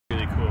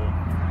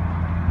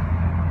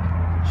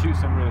shoot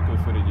some really cool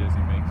footages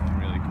and make some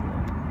really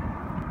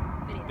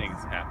cool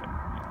things happen.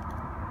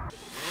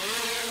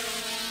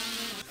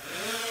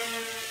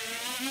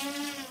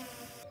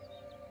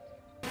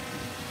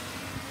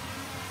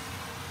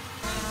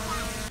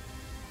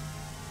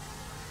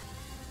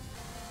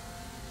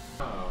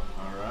 Oh,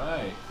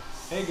 alright.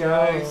 Hey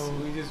guys,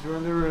 we just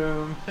ruined the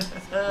room.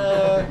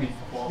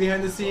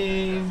 Behind the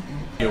scenes.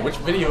 Which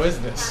video is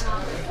this?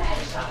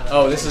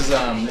 Oh, this is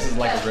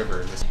like a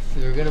river.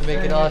 We're gonna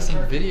make an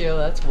awesome video,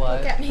 that's why.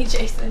 Look at me,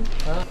 Jason.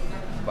 I'm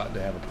about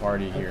to have a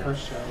party here.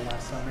 First show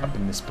last summer. Up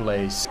in this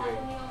place.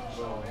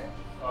 Oh,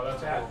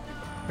 that's cool.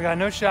 We got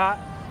no shot,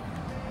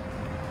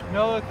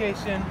 no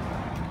location,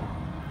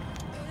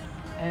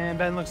 and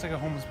Ben looks like a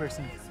homeless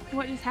person.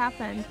 What just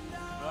happened?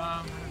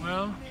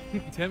 Well,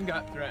 Tim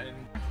got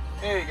threatened.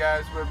 Hey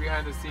guys, we're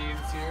behind the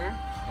scenes here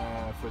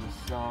for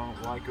the song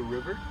Like a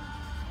River.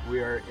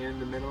 We are in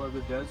the middle of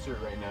the desert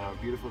right now.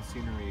 Beautiful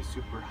scenery,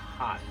 super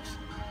hot.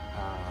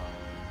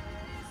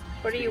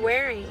 What are you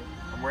wearing?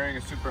 I'm wearing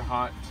a super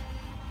hot,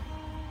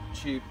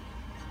 cheap,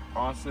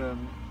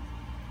 awesome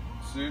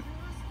suit.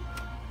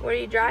 What are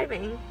you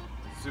driving?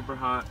 Super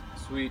hot,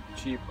 sweet,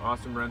 cheap,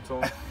 awesome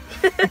rental.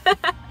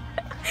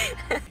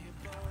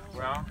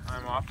 Well,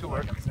 I'm off to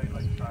work.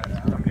 Somebody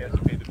has to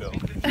pay the bill.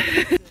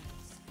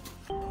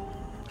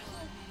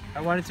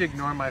 I wanted to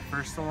ignore my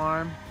first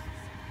alarm,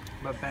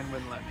 but Ben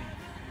wouldn't let me.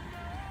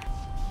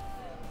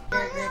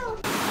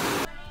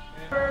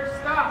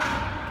 Stop!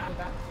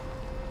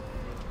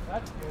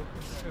 That's good.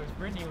 If it was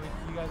Brittany,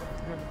 you guys would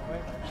have driven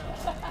away by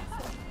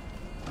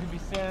now. We'd be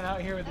standing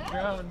out here with the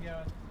drone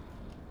going.